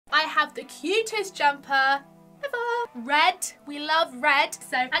have the cutest jumper ever. Red, we love red.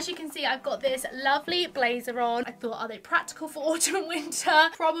 So as you can see, I've got this lovely blazer on. I thought, are they practical for autumn and winter?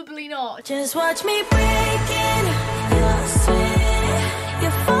 Probably not. Just watch me breaking your sweat.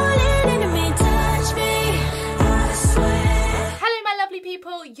 You're falling into me, touch me, I swear. Hello my lovely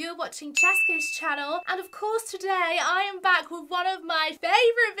people, you're watching Cheska's channel, and of course today I am back with one of my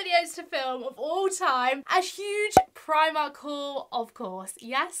favourite videos to film of all time, a huge Primark haul, of course.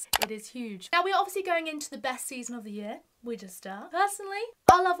 Yes, it is huge. Now we're obviously going into the best season of the year. We just are. Personally,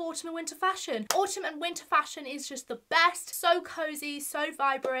 I love autumn and winter fashion. Autumn and winter fashion is just the best. So cozy, so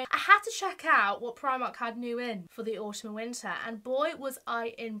vibrant. I had to check out what Primark had new in for the autumn and winter, and boy was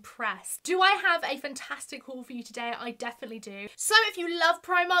I impressed. Do I have a fantastic haul for you today? I definitely do. So if you love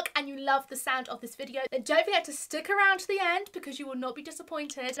Primark and you love the sound of this video, then don't forget to stick around to the end because you will not be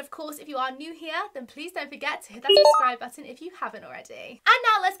disappointed. And of course, if you are new here, then please don't forget to hit that subscribe button if you haven't already. And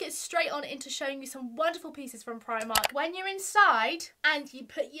now let's get straight on into showing you some wonderful pieces from Primark. When you're inside and you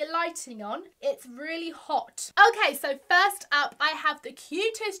put your lighting on, it's really hot. Okay, so first up I have the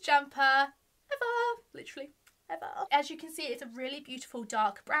cutest jumper ever, literally ever. As you can see, it's a really beautiful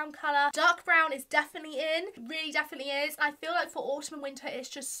dark brown colour. Dark brown is definitely in, really definitely is. I feel like for autumn and winter it's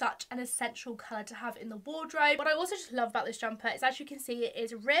just such an essential colour to have in the wardrobe. What I also just love about this jumper is, as you can see, it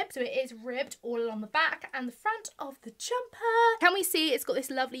is ribbed. So it is ribbed all along the back and the front of the jumper. Can we see it's got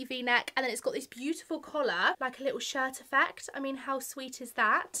this lovely v-neck, and then it's got this beautiful collar, like a little shirt effect. I mean, how sweet is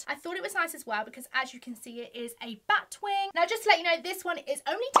that? I thought it was nice as well because, as you can see, it is a Batwing. Now just to let you know, this one is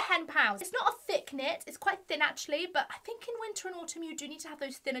only £10. It's not a thick knit, it's quite thin actually, but I think in winter and autumn you do need to have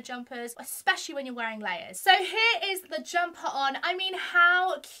those thinner jumpers, especially when you're wearing layers. So here is the jumper on. I mean,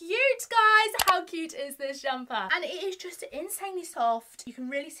 how cute, guys! How cute is this jumper? And it is just insanely soft. You can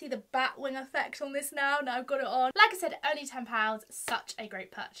really see the Batwing effect on this now I've got it on. Like I said, only £10, such a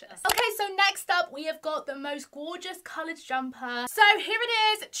great purchase. Okay, so next up we have got the most gorgeous coloured jumper. So here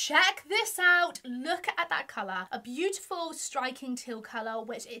it is, check this out. Look at that colour. A beautiful striking teal colour,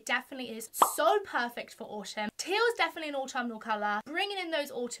 which it definitely is so perfect for autumn. Teal is definitely an autumnal colour, bringing in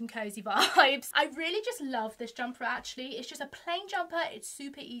those autumn cozy vibes. I really just love this jumper actually. It's just a plain jumper, it's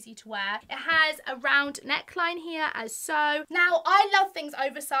super easy to wear. It has a round neckline here as so. Now I love things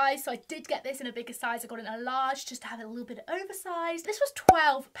oversized, so I did get this in a bigger size. I got it in a large just to have it a little bit oversized. This was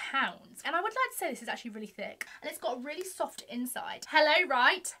 £12, and I would like to say this is actually really thick, and it's got a really soft inside. Hello,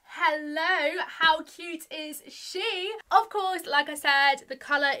 right? Hello, how cute is she? Of course, like I said, the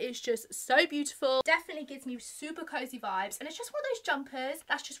colour is just so beautiful. Definitely gives me super cozy vibes, and it's just one of those jumpers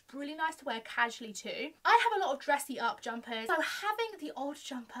that's just really nice to wear casually too. I have a lot of dressy up jumpers, so having the odd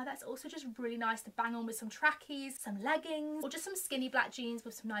jumper that's also just really nice to bang on with some trackies, some leggings, or just some skinny black jeans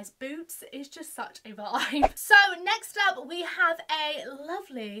with some nice boots is just such a vibe. So next up we have a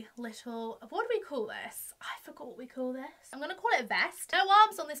lovely little, what do we call this? I forgot what we call this. I'm gonna call it a vest. No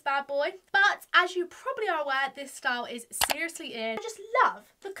arms on this bad boy, but as you probably are aware, this style is seriously in. I just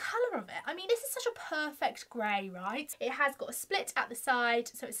love the colour of it. I mean, this is such a perfect grey, right? It has got a split at the side,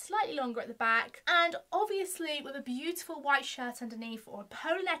 so it's slightly longer at the back, and obviously with a beautiful white shirt underneath or a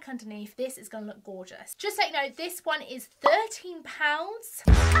polo neck underneath, this is gonna look gorgeous. Just so you know, this one is £13.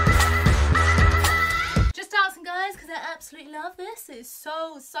 Just dancing, guys, because I absolutely love this. It's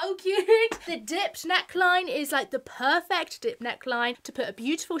so cute. The dipped neckline is like the perfect dip neckline to put a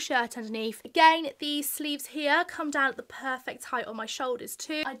beautiful shirt underneath. Again, these sleeves here come down at the perfect height on my shoulders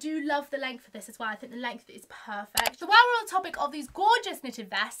too. I do love the length of this as well. I think the length is perfect. So while we're on the topic of these gorgeous knitted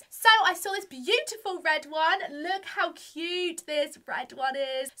vests, so I saw this beautiful red one. Look how cute this red one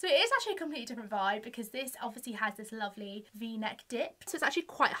is. So it is actually a completely different vibe because this obviously has this lovely V-neck dip. So it's actually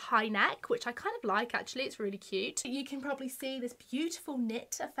quite high neck, which I kind of like actually. It's really cute. You can probably see this beautiful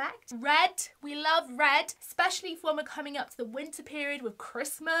knit effect. Red, we love red, especially when we're coming up to the winter period with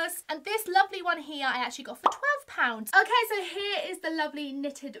Christmas. And this lovely one here I actually got for £12. Okay, so here is the lovely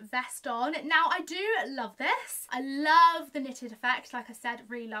knitted vest on. Now I do love this. I love the knitted effect. Like I said,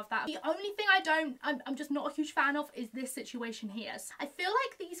 really love that. The only thing I'm just not a huge fan of is this situation here. I feel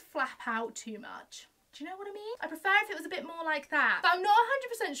like these flap out too much. Do you know what I mean? I prefer if it was a bit more like that. But I'm not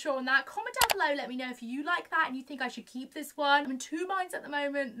 100% sure on that. Comment down below, let me know if you like that and you think I should keep this one. I'm in two minds at the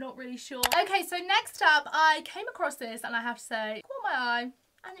moment, not really sure. Okay, so next up, I came across this and I have to say, caught my eye.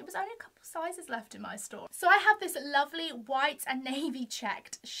 And it was only a couple sizes left in my store. So I have this lovely white and navy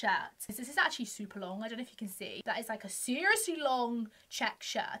checked shirt. This is actually super long. I don't know if you can see. That is like a seriously long check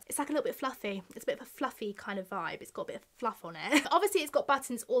shirt. It's like a little bit fluffy. It's a bit of a fluffy kind of vibe. It's got a bit of fluff on it. Obviously it's got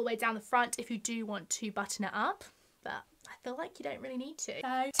buttons all the way down the front if you do want to button it up. But I feel like you don't really need to.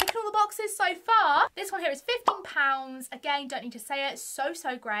 So ticking all the boxes so far. This one here is £15. Again, don't need to say it. So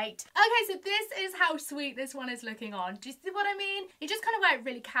great. Okay, so this is how sweet this one is looking on. Do you see what I mean? You just kind of wear it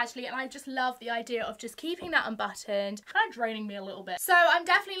really casually, and I just love the idea of just keeping that unbuttoned. Kind of draining me a little bit. So I'm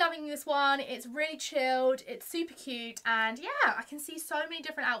definitely loving this one. It's really chilled. It's super cute, and yeah, I can see so many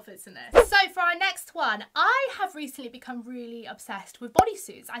different outfits in this. So for our next one, I have recently become really obsessed with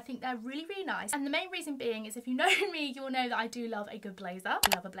bodysuits. I think they're really nice, and the main reason being is if you know me, you'll know that I do love a good blazer.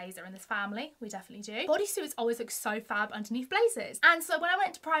 We love a blazer in this family. We definitely do. Bodysuits always look so fab underneath blazers, and so when I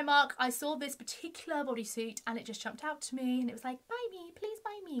went to Primark, I saw this particular bodysuit and it just jumped out to me, and it was like, buy me, please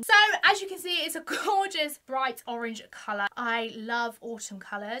buy me. So as you can see, it's a gorgeous bright orange colour. I love autumn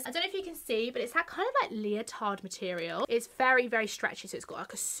colours. I don't know if you can see, but it's that kind of like leotard material. It's very stretchy, so it's got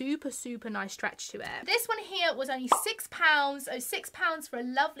like a super nice stretch to it. This one here was only £6. Oh, £6 for a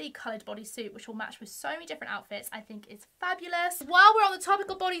lovely coloured bodysuit, which will match with so many different outfits. I think it's fabulous. While we're on the topic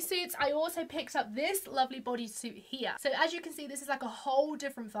of bodysuits, I also picked up this lovely bodysuit here. So as you can see, this is like a whole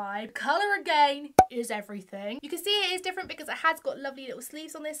different vibe. Colour again is everything. You can see it is different because it has got lovely little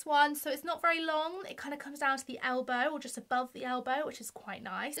sleeves on this one, so it's not very long. It kind of comes down to the elbow or just above the elbow, which is quite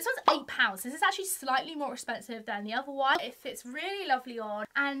nice. This one's £8. This is actually slightly more expensive than the other one. It fits really lovely on,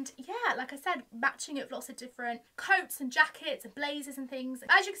 and yeah, like I said, matching it with lots of different coats and jackets and blazers and things.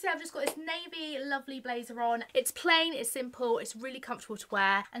 As you can see, I've just got this navy lovely blazer on. It's plain, it's simple, it's really comfortable to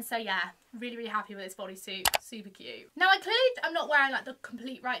wear, and so yeah, really happy with this bodysuit. Super cute. Now I clearly am not wearing like the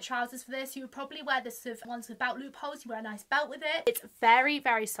complete right trousers for this. You would probably wear this with ones with belt loopholes. You wear a nice belt with it. It's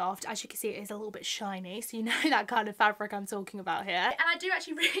very soft. As you can see, it is a little bit shiny, so you know that kind of fabric I'm talking about here. And I do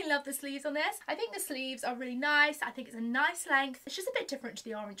actually really love the sleeves on this. I think the sleeves are really nice. I think it's a nice length. It's just a bit different to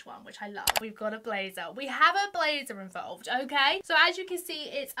the orange one, which I love. We've got a blazer. We have a blazer involved, okay? So as you can see,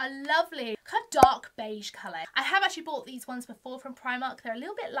 it's a lovely kind of dark beige colour. I have actually bought these ones before from Primark. They're a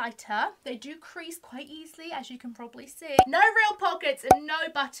little bit lighter. They do crease quite easily, as you can probably see. No real pockets and no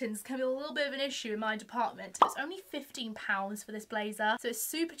buttons can be a little bit of an issue in my department. It's only £15 for this blazer, so it's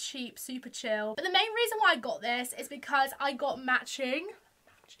super cheap, super chill. But the main reason why I got this is because I got matching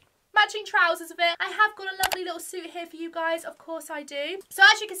trousers with it. I have got a lovely little suit here for you guys, of course I do. So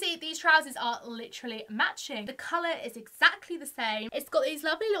as you can see, these trousers are literally matching. The colour is exactly the same. It's got these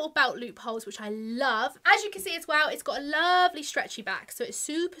lovely little belt loopholes, which I love. As you can see as well, it's got a lovely stretchy back, so it's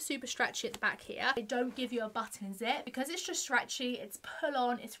super stretchy at the back here. They don't give you a button zip because it's just stretchy. It's pull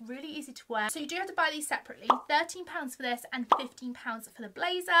on, it's really easy to wear, so you do have to buy these separately. £13 for this and £15 for the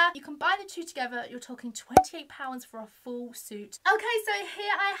blazer. You combine the two together, you're talking £28 for a full suit. Okay, so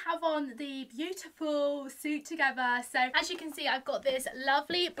here I have on the beautiful suit together. So as you can see, I've got this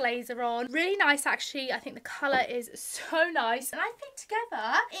lovely blazer on. Really nice, actually. I think the colour is so nice, and I think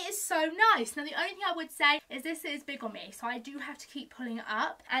together it is so nice. Now the only thing I would say is this is big on me, so I do have to keep pulling it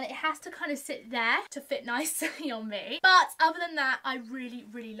up, and it has to kind of sit there to fit nicely on me. But other than that, I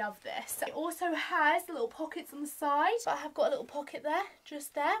really love this. It also has little pockets on the side, so I have got a little pocket there,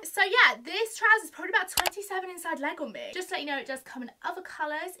 just there. So yeah, this trouser is probably about 27 inside leg on me. Just to let you know, it does come in other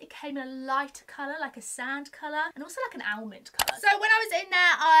colours. It came in a lighter colour, like a sand colour, and also like an almond colour. So when I was in there,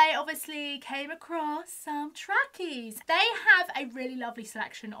 I obviously came across some trackies. They have a really lovely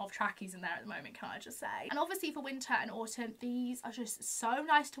selection of trackies in there at the moment, can I just say. And obviously for winter and autumn, these are just so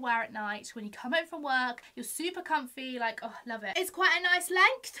nice to wear at night. When you come home from work, you're super comfy, like, oh, love it. It's quite a nice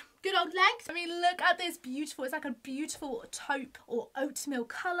length. Good old length. I mean, look at this beautiful, it's like a beautiful taupe or oatmeal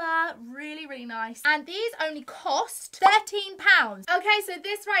colour. Really nice. And these only cost £13. Okay, so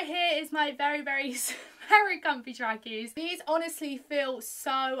this right here is my very comfy trackies. These honestly feel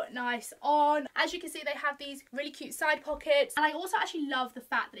so nice on. As you can see, they have these really cute side pockets, and I also actually love the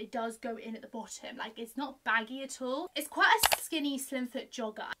fact that it does go in at the bottom. Like, it's not baggy at all. It's quite a skinny, slim fit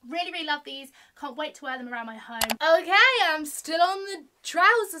jogger. Really love these. Can't wait to wear them around my home. Okay, I'm still on the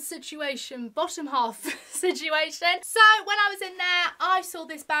trouser situation, bottom half situation. So when I was in there, I saw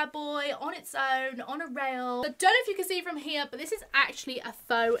this bad boy on its own on a rail. I don't know if you can see from here, but this is actually a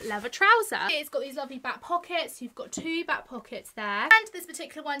faux leather trouser. It's got these lovely back pockets. You've got two back pockets there, and this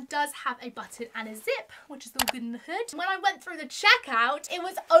particular one does have a button and a zip, which is all good in the hood. When I went through the checkout, it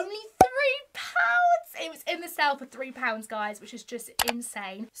was only £3. It was in the sale for £3, guys, which is just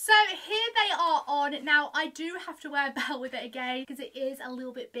insane. So here they are on. Now I do have to wear a belt with it again because it is a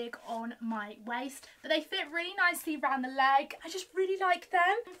little bit big on my waist, but they fit really nicely around the leg. I just really like them.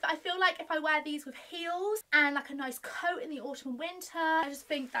 I feel like if I wear these with heels and like a nice coat in the autumn and winter, I just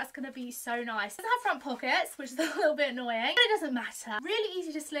think that's going to be so nice. It doesn't have front front pockets, which is a little bit annoying, but it doesn't matter. Really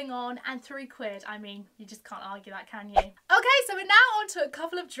easy to sling on, and £3. I mean, you just can't argue that, can you? Okay, so we're now on to a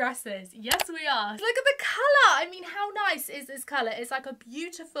couple of dresses. Yes, we are. Look at the colour. I mean, how nice is this colour? It's like a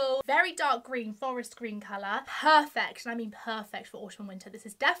beautiful, very dark green, forest green colour. Perfect, and I mean perfect for autumn and winter. This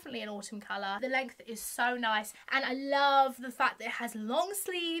is definitely an autumn colour. The length is so nice, and I love the fact that it has long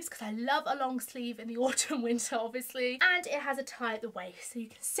sleeves, because I love a long sleeve in the autumn winter, obviously, and it has a tie at the waist, so you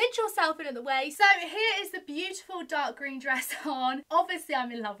can cinch yourself in at the waist. So here is the beautiful dark green dress on. Obviously,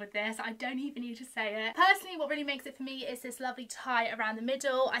 I'm in love with this. I don't even need to say it. Personally, what really makes it for me is this lovely tie around the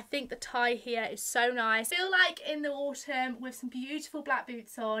middle. I think the tie here is so nice. I feel like in the autumn with some beautiful black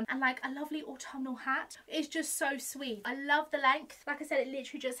boots on and like a lovely autumnal hat. It's just so sweet. I love the length. Like I said, it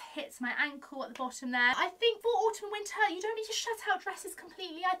literally just hits my ankle at the bottom there. I think for autumn and winter, you don't need to shut out dresses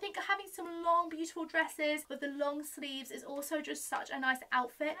completely. I think having some long, beautiful dresses with the long sleeves is also just such a nice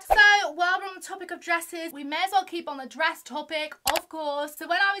outfit. So while we're on the topic of dresses, we may as well keep on the dress topic, of course. So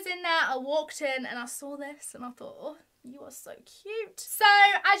when I was in there, I walked in and I saw this and I thought, oh, you are so cute. So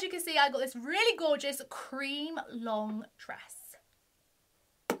as you can see, I got this really gorgeous cream long dress.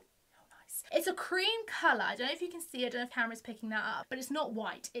 It's a cream colour. I don't know if you can see it, I don't know if camera's picking that up, but it's not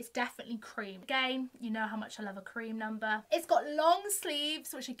white, it's definitely cream. Again, you know how much I love a cream number. It's got long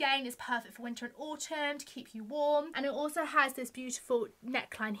sleeves, which again is perfect for winter and autumn to keep you warm. And it also has this beautiful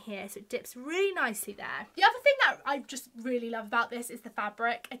neckline here, so it dips really nicely there. The other thing that I just really love about this is the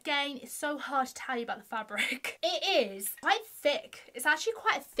fabric. Again, it's so hard to tell you about the fabric. It is quite thick. It's actually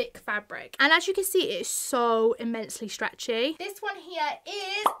quite a thick fabric. And as you can see, it is so immensely stretchy. This one here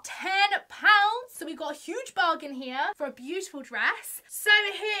is £10. So we got a huge bargain here for a beautiful dress. So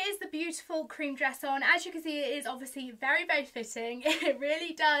here is the beautiful cream dress on. As you can see, it is obviously very, very fitting. It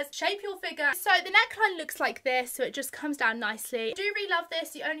really does shape your figure. So the neckline looks like this, so it just comes down nicely. I do really love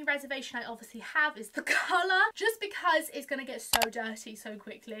this. The only reservation I obviously have is the colour, just because it's going to get so dirty so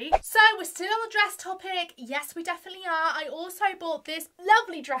quickly. So we're still on the dress topic. Yes, we definitely are. I also bought this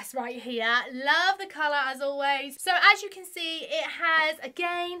lovely dress right here. Love the colour as always. So as you can see, it has,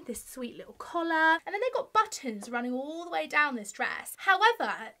 again, this sweet little collar, and then they've got buttons running all the way down this dress.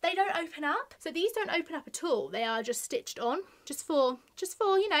 However, they don't open up. So these don't open up at all. They are just stitched on, just for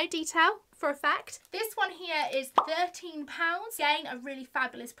you know, detail. For effect. This one here is £13. Again, a really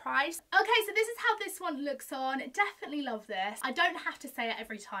fabulous price. Okay, so this is how this one looks on. Definitely love this. I don't have to say it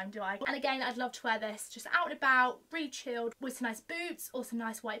every time, do I? And again, I'd love to wear this just out and about, really chilled, with some nice boots or some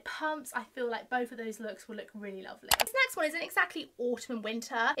nice white pumps. I feel like both of those looks will look really lovely. This next one isn't exactly autumn and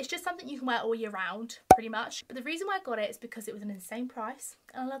winter. It's just something you can wear all year round, pretty much. But the reason why I got it is because it was an insane price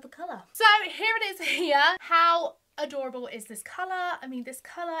and I love the colour. So here it is here. How adorable is this colour? I mean, this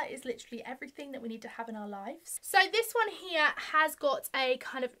colour is literally everything that we need to have in our lives. So this one here has got a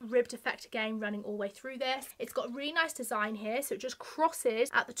kind of ribbed effect again running all the way through this. It's got a really nice design here, so it just crosses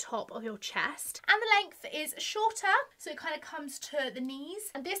at the top of your chest, and the length is shorter, so it kind of comes to the knees.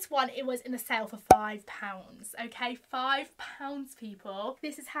 And this one, it was in the sale for £5. Okay, £5, people.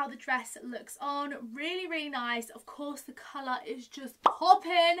 This is how the dress looks on. Really, really nice. Of course, the colour is just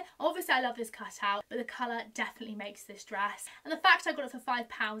popping. Obviously, I love this cutout, but the colour definitely makes this dress, and the fact I got it for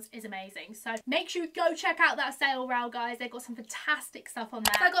 £5 is amazing. So make sure you go check out that sale rail, guys. They've got some fantastic stuff on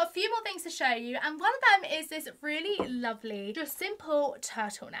there. So I've got a few more things to show you, and one of them is this really lovely, just simple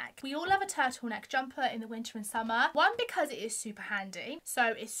turtleneck. We all love a turtleneck jumper in the winter and summer. One, because it is super handy,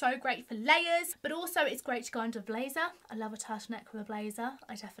 so it's so great for layers, but also it's great to go under a blazer. I love a turtleneck with a blazer,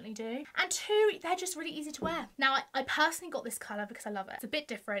 I definitely do. And two, they're just really easy to wear. Now I personally got this colour because I love it. It's a bit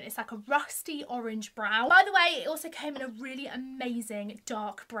different. It's like a rusty orange brown. By the way, it also came in a really amazing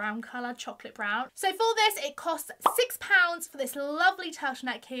dark brown colour, chocolate brown. So for this, it costs £6 for this lovely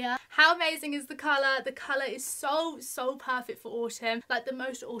turtleneck here. How amazing is the colour? The colour is so perfect for autumn, like the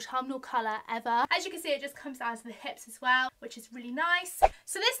most autumnal colour ever. As you can see, it just comes down to the hips as well, which is really nice.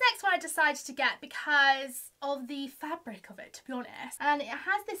 So this next one I decided to get because of the fabric of it, to be honest. And it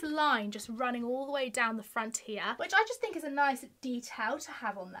has this line just running all the way down the front here, which I just think is a nice detail to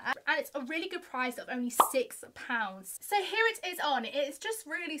have on there. And it's a really good price of only £6. So here it is on. It's just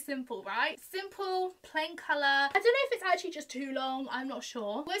really simple, right? Simple, plain colour. I don't know if it's actually just too long, I'm not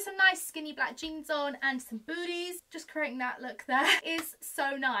sure. With some nice skinny black jeans on and some booties, just creating that look there is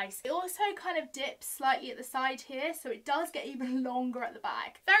so nice. It also kind of dips slightly at the side here, so it does get even longer at the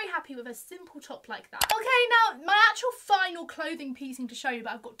back. Very happy with a simple top like that. Okay, now my actual final clothing piecing to show you,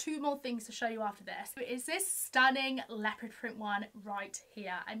 but I've got two more things to show you after this. So is this stunning leopard print one right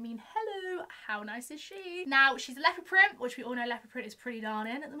here. I mean, hello, how nice is she? Now Now, she's a leopard print, which we all know leopard print is pretty darn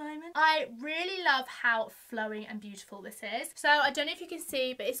in at the moment. I really love how flowing and beautiful this is. So I don't know if you can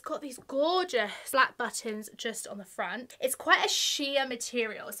see, but it's got these gorgeous black buttons just on the front. It's quite a sheer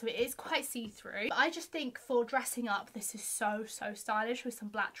material, so it is quite see-through. But I just think for dressing up, this is so stylish with some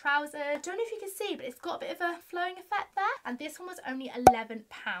black trousers. I don't know if you can see, but it's got a bit of a flowing effect there. And this one was only £11.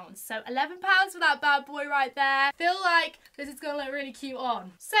 So £11 for that bad boy right there. Feel like this is gonna look really cute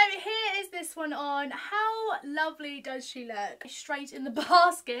on. So here is this one on. How lovely does she look? Straight in the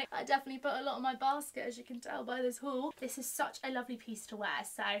basket. I definitely put a lot on my basket, as you can tell by this haul. This is such a lovely piece to wear,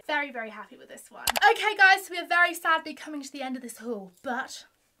 so very happy with this one. Okay guys, so we are very sadly coming to the end of this haul, but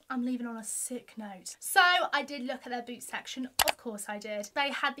I'm leaving on a sick note. So I did look at their boot section, of course I did.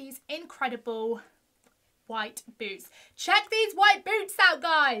 They had these incredible white boots. Check these white boots out,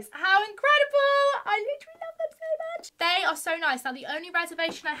 guys. How incredible! I literally love them so much. They are so nice. Now, the only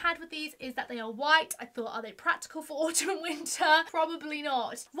reservation I had with these is that they are white. I thought, are they practical for autumn and winter? Probably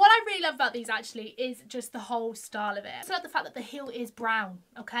not. What I really love about these actually is just the whole style of it. I love the fact that the heel is brown,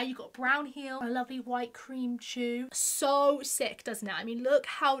 okay? You've got brown heel, a lovely white cream shoe. So sick, doesn't it? I mean, look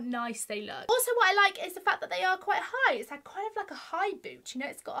how nice they look. Also, what I like is the fact that they are quite high. It's like kind of like a high boot, you know?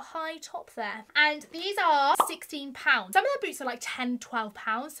 It's got a high top there. And these are £16. Some of their boots are like £10,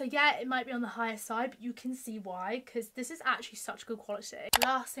 £12. So yeah, it might be on the higher side, but you can see why, because this is actually such good quality.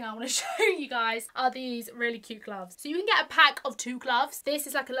 Last thing I want to show you guys are these really cute gloves. So you can get a pack of 2 gloves. This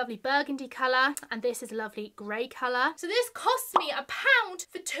is like a lovely burgundy colour, and this is a lovely grey colour. So this costs me £1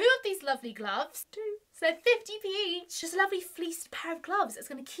 for 2 of these lovely gloves. So 50p each. Just a lovely fleeced pair of gloves. It's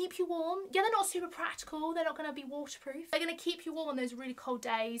going to keep you warm. Yeah, they're not super practical. They're not going to be waterproof. They're going to keep you warm on those really cold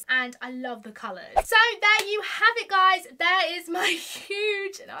days. And I love the colours. So there you have it, guys. There is my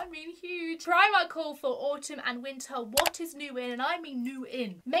huge, and I mean huge, Primark haul for autumn and winter. What is new in, and I mean new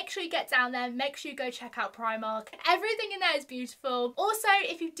in. Make sure you get down there. Make sure you go check out Primark. Everything in there is beautiful. Also,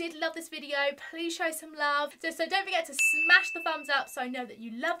 if you did love this video, please show some love. So don't forget to smash the thumbs up so I know that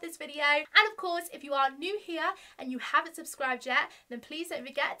you love this video. And of course, if you are new here and you haven't subscribed yet, then please don't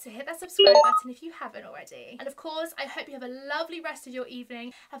forget to hit that subscribe button if you haven't already. And of course, I hope you have a lovely rest of your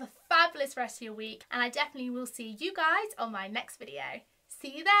evening, have a fabulous rest of your week, and I definitely will see you guys on my next video.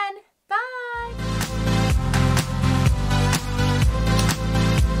 See you then. Bye!